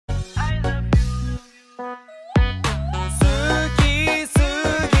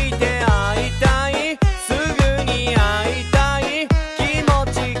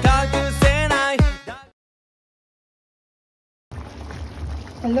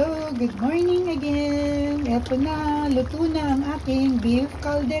Hello, good morning again. Eto na, luto na ang aking beef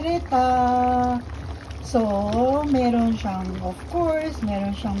caldereta. So, meron siyang, of course,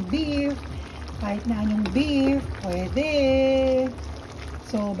 meron siyang beef. Kahit na anong beef, pwede.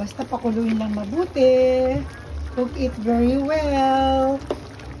 So, basta pakuluin lang mabuti. Cook it very well.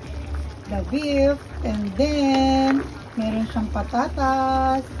 The beef. And then, meron siyang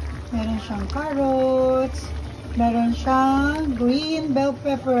patatas. Meron siyang carrots. Meron siyang green bell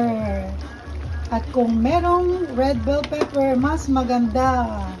pepper. At kung merong red bell pepper, mas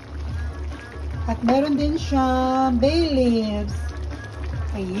maganda. At meron din siyang bay leaves.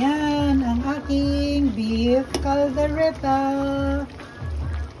 Ayan ang aking beef caldereta.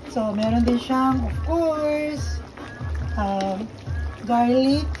 So, meron din siyang, of course,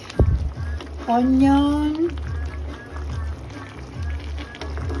 garlic, onion,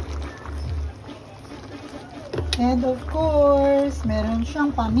 and of course, meron siyang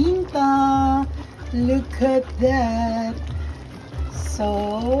paminta. Look at that.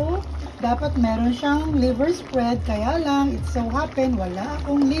 So, dapat meron siyang liver spread. Kaya lang, it so happen, wala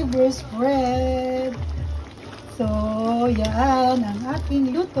akong liver spread. So, yan ang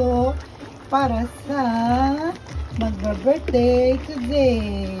aking luto para sa magba-birthday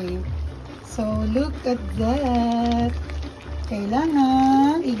today. So, look at that.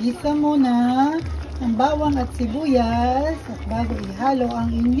 Kailangan igisa muna ang bawang at sibuyas at bago ihalo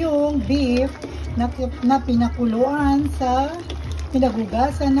ang inyong beef na pinakuluan sa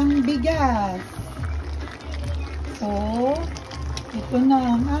pinagugasan ng bigas. So, ito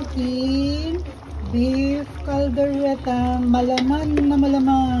na ang aking beef caldereta. Malaman na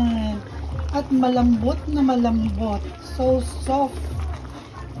malaman at malambot na malambot. So soft.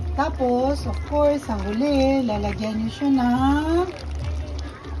 Tapos, of course, sa huli, lalagyan nyo siya ng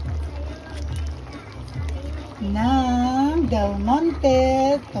Del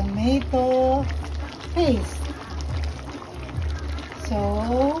Monte tomato paste. So,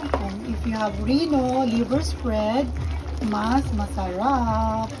 if you have Reno liver spread, mas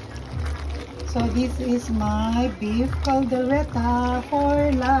masarap. So, this is my beef caldereta for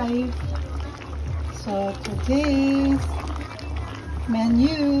life. So, today's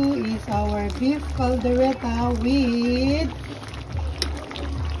menu is our beef caldereta with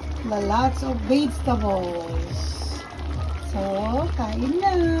lots of vegetables. So, kain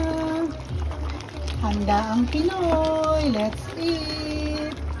na. Handa ang Pinoy. Let's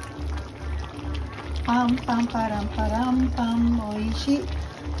eat. Pam pam param param pam oishi.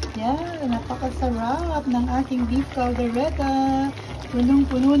 Yan, napakasarap ng aking beef caldereta.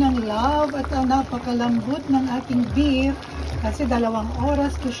 Punong-puno ng love at napakalambot ng aking beef kasi 2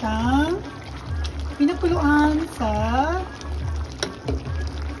 oras ko siyang pinakuluan sa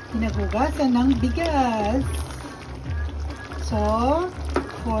pinagugasan ng bigas. So,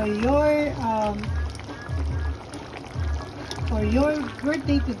 for your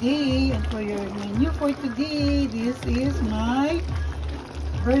birthday today and for your menu for today, this is my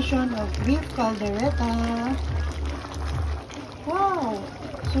version of beef caldereta. Wow!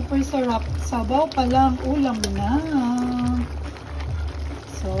 Super sarap. Sabaw pa lang, ulam na.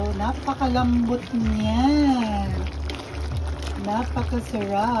 So, napakalambot niya.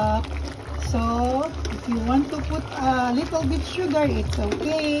 Napakasarap. So, if you want to put a little bit sugar, it's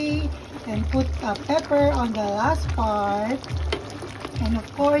okay. And put a pepper on the last part. And of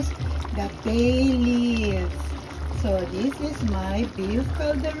course, the bay leaves. So, this is my beef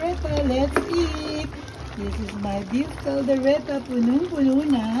caldereta. Let's eat. This is my beef caldereta. Punong-puno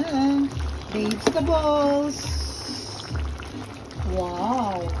na vegetables.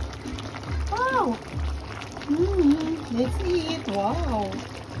 Wow! Wow! Let's eat. Wow!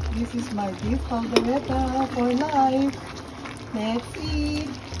 This is my beef caldereta for life. Let's eat.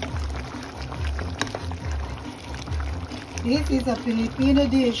 This is a Filipino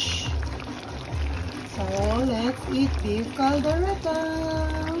dish. So, let's eat beef caldereta.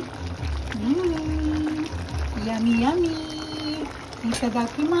 Yummy, yummy.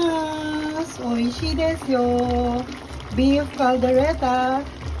 Itadakimasu. Oishi desu yo. Beef caldereta.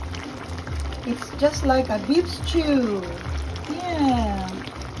 It's just like a beef stew. Yeah.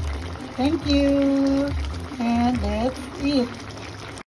 Thank you. And let's eat.